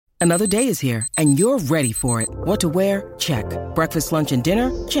Another day is here, and you're ready for it. What to wear? Check. Breakfast, lunch, and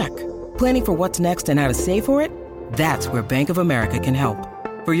dinner? Check. Planning for what's next and how to save for it? That's where Bank of America can help.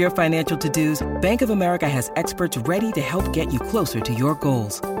 For your financial to-dos, Bank of America has experts ready to help get you closer to your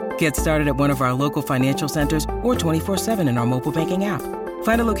goals. Get started at one of our local financial centers or 24/7 in our mobile banking app.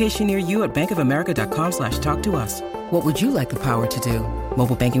 Find a location near you at bankofamerica.com/talktous. What would you like the power to do?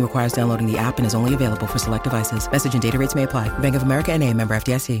 Mobile banking requires downloading the app and is only available for select devices. Message and data rates may apply. Bank of America N.A., member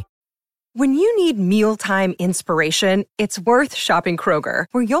FDIC. When you need mealtime inspiration, it's worth shopping Kroger,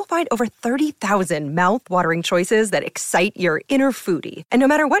 where you'll find over 30,000 mouth-watering choices that excite your inner foodie. And no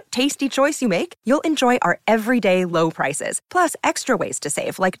matter what tasty choice you make, you'll enjoy our everyday low prices, plus extra ways to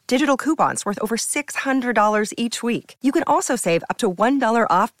save, like digital coupons worth over $600 each week. You can also save up to $1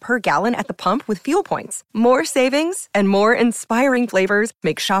 off per gallon at the pump with fuel points. More savings and more inspiring flavors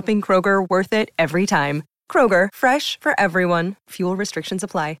make shopping Kroger worth it every time. Kroger, fresh for everyone. Fuel restrictions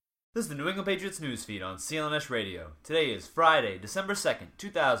apply. This is the New England Patriots Newsfeed on CLNS Radio. Today is Friday, December 2nd,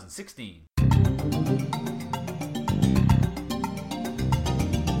 2016.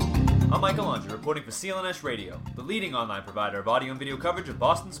 I'm Michael Laundrie, reporting for CLNS Radio, the leading online provider of audio and video coverage of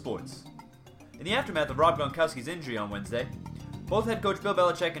Boston sports. In the aftermath of Rob Gronkowski's injury on Wednesday, both head coach Bill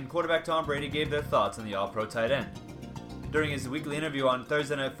Belichick and quarterback Tom Brady gave their thoughts on the All-Pro tight end. During his weekly interview on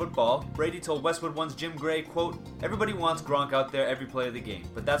Thursday Night Football, Brady told Westwood One's Jim Gray, quote, "Everybody wants Gronk out there every play of the game,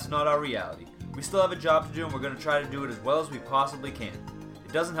 but that's not our reality. We still have a job to do and we're going to try to do it as well as we possibly can.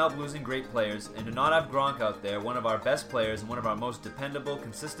 It doesn't help losing great players, and to not have Gronk out there, one of our best players and one of our most dependable,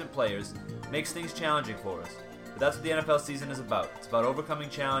 consistent players, makes things challenging for us. But that's what the NFL season is about. It's about overcoming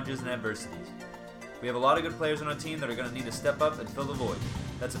challenges and adversities. We have a lot of good players on our team that are going to need to step up and fill the void.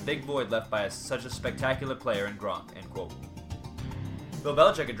 That's a big void left by such a spectacular player in Gronk," end quote. Bill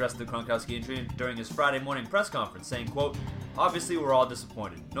Belichick addressed the Gronkowski injury during his Friday morning press conference, saying, quote, "Obviously we're all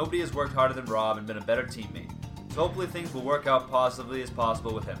disappointed. Nobody has worked harder than Rob and been a better teammate. So hopefully things will work out positively as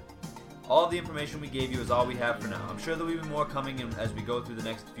possible with him. All of the information we gave you is all we have for now. I'm sure there will be more coming in as we go through the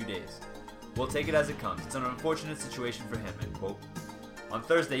next few days. We'll take it as it comes. It's an unfortunate situation for him," end quote. On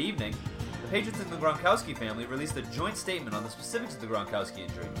Thursday evening, the Patriots and the Gronkowski family released a joint statement on the specifics of the Gronkowski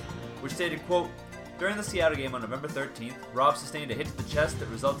injury, which stated, quote, "During the Seattle game on November 13th, Rob sustained a hit to the chest that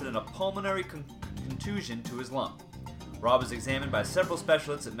resulted in a pulmonary contusion to his lung. Rob was examined by several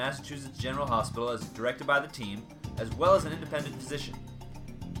specialists at Massachusetts General Hospital as directed by the team, as well as an independent physician.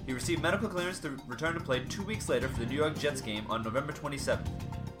 He received medical clearance to return to play 2 weeks later for the New York Jets game on November 27th.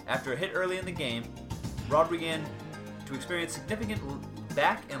 After a hit early in the game, Rob began to experience significant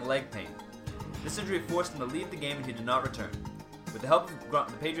back and leg pain. This injury forced him to leave the game and he did not return. With the help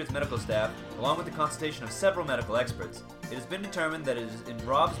of the Patriots medical staff, along with the consultation of several medical experts, it has been determined that it is in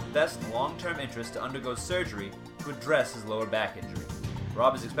Rob's best long-term interest to undergo surgery to address his lower back injury.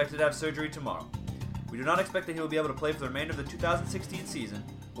 Rob is expected to have surgery tomorrow. We do not expect that he will be able to play for the remainder of the 2016 season,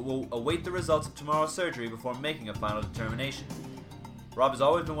 but will await the results of tomorrow's surgery before making a final determination. Rob has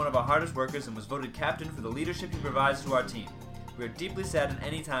always been one of our hardest workers and was voted captain for the leadership he provides to our team. We are deeply saddened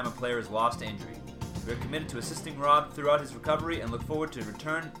any time a player is lost to injury. We are committed to assisting Rob throughout his recovery and look forward to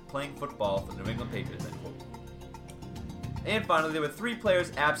return playing football for the New England Patriots," end quote. And finally, there were 3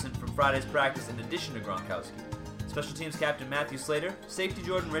 players absent from Friday's practice in addition to Gronkowski. Special teams captain Matthew Slater, safety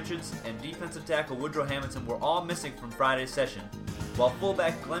Jordan Richards, and defensive tackle Woodrow Hamilton were all missing from Friday's session, while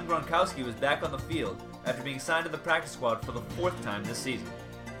fullback Glenn Gronkowski was back on the field after being signed to the practice squad for the 4th time this season.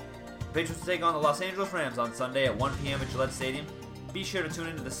 The Patriots will take on the Los Angeles Rams on Sunday at 1 p.m. at Gillette Stadium. Be sure to tune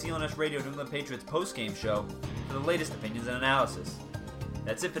into the CLNS Radio New England Patriots post-game show for the latest opinions and analysis.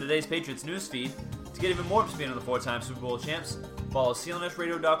 That's it for today's Patriots Newsfeed. To get even more up to speed on the 4-time Super Bowl champs, follow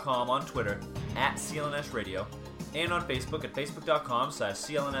clnsradio.com on Twitter @CLNSradio and on Facebook at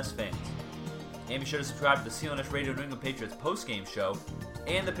facebook.com/CLNSfans. And be sure to subscribe to the CLNS Radio New England Patriots post-game show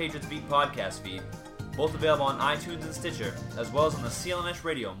and the Patriots Beat podcast feed, both available on iTunes and Stitcher, as well as on the CLNS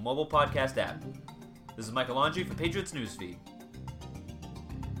Radio mobile podcast app. This is Michael Laundrie for Patriots Newsfeed.